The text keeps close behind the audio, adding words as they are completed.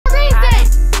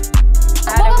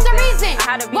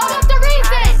had to be. What was the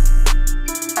reason?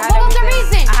 What was the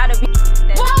reason? I had to be.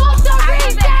 What was the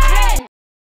reason?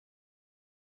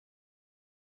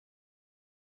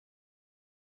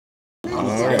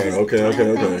 Alright, okay.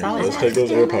 Let's take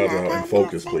those AirPods out and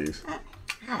focus, please.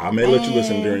 I may let you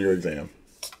listen during your exam.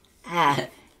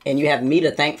 And you have me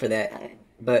to thank for that.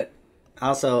 But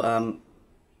also,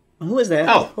 who is that?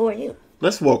 Oh, Who are you?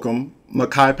 let's welcome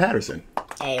Mekhi Patterson.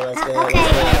 Hey, what's good?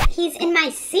 Okay, he's in my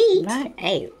seat. Right.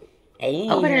 Hey, you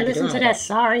ain't Over there, even listen doing to that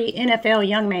sorry NFL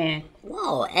young man.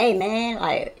 Whoa, hey man,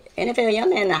 like NFL young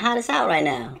man, the hottest out right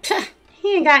now.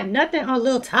 He ain't got nothing on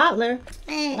little toddler.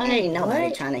 Man, Like, ain't nobody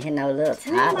what? trying to hit no little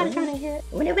Nobody toddler. trying to hear.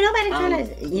 Nobody trying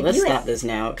to. Let's stop this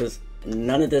now, because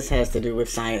none of this has to do with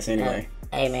science anyway.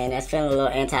 Hey man, that's feeling a little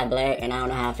anti-black, and I don't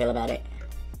know how I feel about it.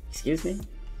 Excuse me?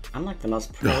 I'm like the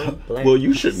most pro-black. Well,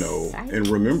 you should know and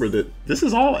remember that this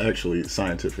is all actually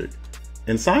scientific.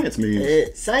 And science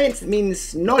means... Science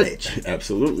means knowledge.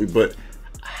 Absolutely, but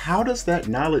how does that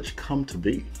knowledge come to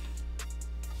be?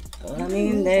 Well, I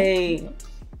mean, they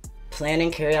plan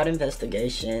and carry out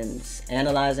investigations,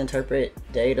 analyze, interpret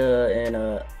data,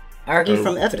 and argue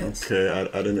from evidence. Okay,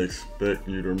 I didn't expect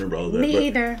you to remember all of that. Me but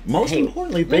either. Most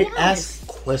importantly, they Be ask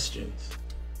questions.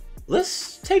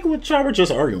 Let's take what y'all were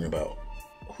just arguing about.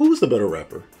 Who's the better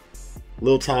rapper?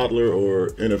 Lil Toddler or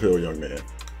NFL Young Man?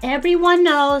 Everyone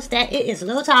knows that it is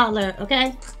little toddler.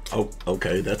 Okay. Oh,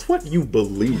 okay, that's what you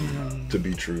believe to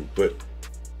be true, but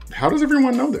how does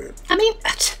everyone know that? I mean,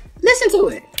 listen to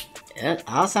it. It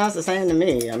all sounds the same to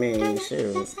me. I mean,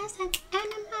 shoot.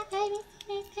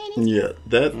 Yeah,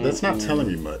 that's not telling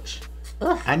me much.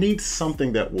 I need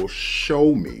something that will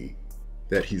show me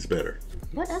that he's better.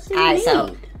 What else do you Alright, need?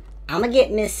 so I'm gonna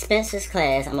get Miss Spencer's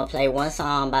class. I'm gonna play one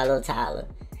song by Lil Tyler,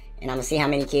 and I'm gonna see how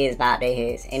many kids bob their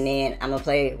heads, and then I'm gonna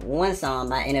play one song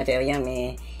by NFL Young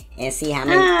Man and see how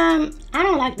many. I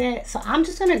don't like that. So I'm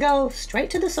just gonna go straight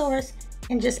to the source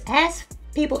and just ask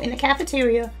people in the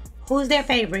cafeteria who's their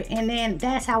favorite, and then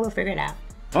that's how we'll figure it out.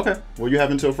 Okay, well, you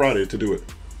have until Friday to do it.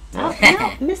 Oh, no,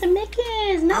 Mr.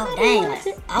 Mickens, Oh nobody dang! wants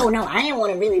it. Oh no, I didn't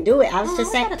want to really do it. I was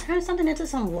just I saying. gotta turn something into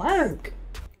some work.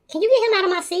 Can you get him out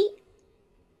of my seat?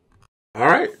 All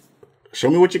right, show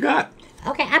me what you got.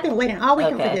 Okay, I've been waiting all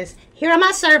weekend Okay. for this. Here are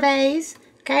my surveys.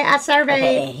 Okay, I surveyed.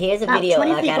 Okay, and here's a about video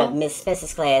 20 I got of people. Miss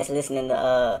Spencer's class listening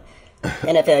to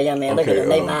NFL Young Man. Look at Okay, them,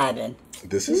 they vibing.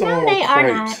 This is No, all they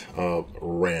are quite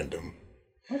random.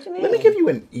 What you mean? Let me give you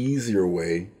an easier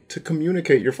way to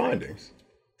communicate your findings.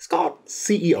 It's called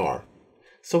C.E.R.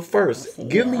 So first,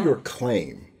 give me your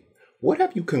claim. What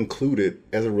have you concluded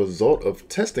as a result of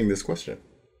testing this question?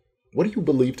 What do you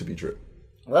believe to be true?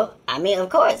 Well, I mean, of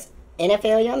course,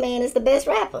 NFL Young Man is the best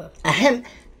rapper.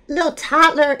 Little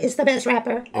toddler is the best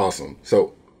rapper. Awesome.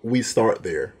 So we start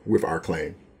there with our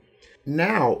claim.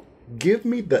 Now, give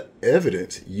me the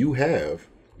evidence you have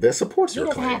that supports He your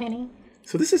doesn't claim. have any.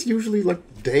 So this is usually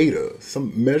like data,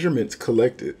 some measurements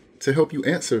collected to help you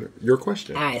answer your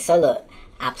question. All right, so look,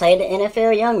 I played the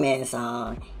NFL Young Man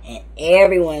song, and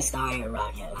everyone started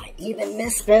rocking. Like, even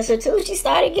Miss Spencer, too, she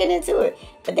started getting into it.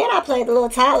 But then I played the Lil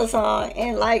Tyler song,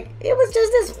 and, like, it was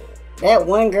just that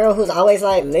one girl who's always,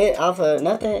 like, lit off of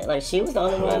nothing. Like, she was the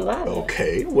only one vibing.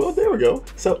 Okay, well, there we go.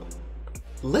 So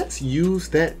let's use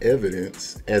that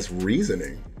evidence as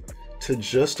reasoning to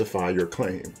justify your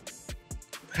claim.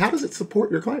 How does it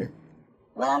support your claim?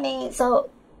 Well, I mean, so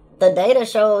the data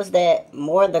shows that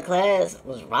more of the class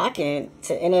was rocking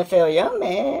to NFL Young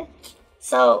Man.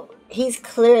 So he's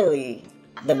clearly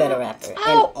the better rapper.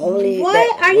 Oh, and only what?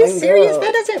 that Are you one serious? girl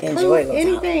That doesn't enjoyed prove Lil Tyler,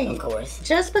 anything. of course.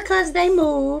 Just because they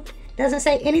moved doesn't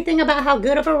say anything about how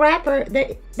good of a rapper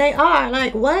they are.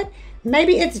 Like, what?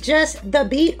 Maybe it's just the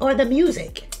beat or the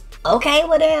music. Okay,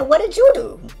 well then, what did you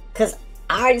do? Because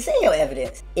I already seen your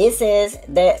evidence. It says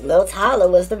that Lil Tyler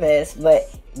was the best,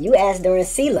 but you asked during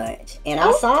C-Lunch, and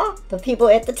I saw the people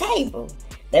at the table.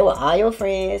 They were all your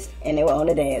friends, and they were on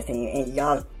the dance team, and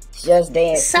y'all just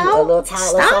danced to a Lil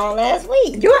Tyler song last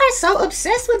week. You are so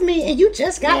obsessed with me, and you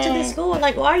just got to this school.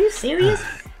 Like, well, are you serious?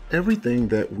 Everything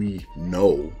that we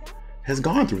know has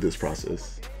gone through this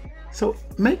process. So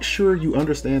make sure you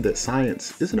understand that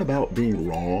science isn't about being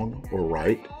wrong or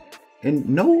right, and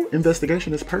no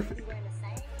investigation is perfect.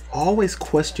 Always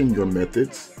question your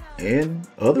methods and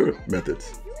other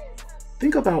methods.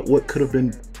 Think about what could have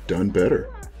been done better,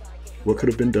 what could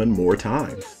have been done more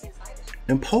times,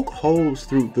 and poke holes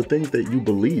through the things that you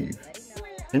believe,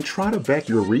 and try to back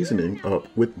your reasoning up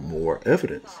with more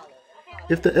evidence.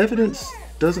 If the evidence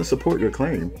doesn't support your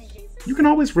claim, you can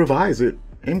always revise it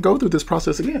and go through this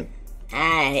process again.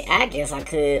 I guess I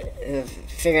could have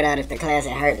figured out if the class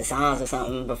had heard the songs or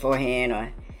something beforehand,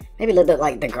 or Maybe look at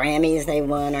like the Grammys they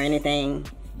won or anything.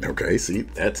 Okay, see,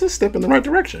 that's a step in the right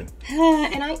direction.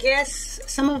 And I guess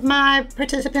some of my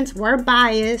participants were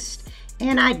biased,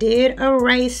 and I did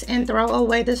erase and throw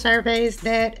away the surveys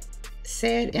that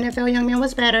said NFL Young Men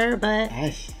was better, but...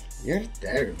 You're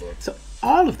terrible. So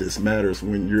all of this matters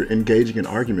when you're engaging in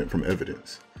argument from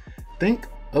evidence. Think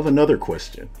of another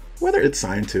question, whether it's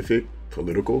scientific,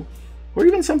 political, or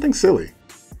even something silly.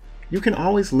 You can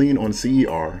always lean on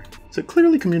C.E.R. to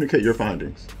clearly communicate your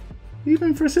findings,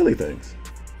 even for silly things.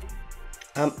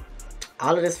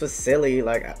 All of this was silly.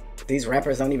 Like, these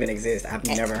rappers don't even exist. I've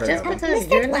never heard of them. Because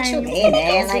your What you name mean,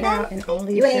 man? is Like, out and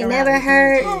only you ain't never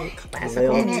heard.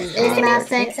 classical. It's my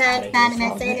sex,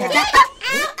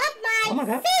 Oh my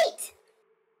God.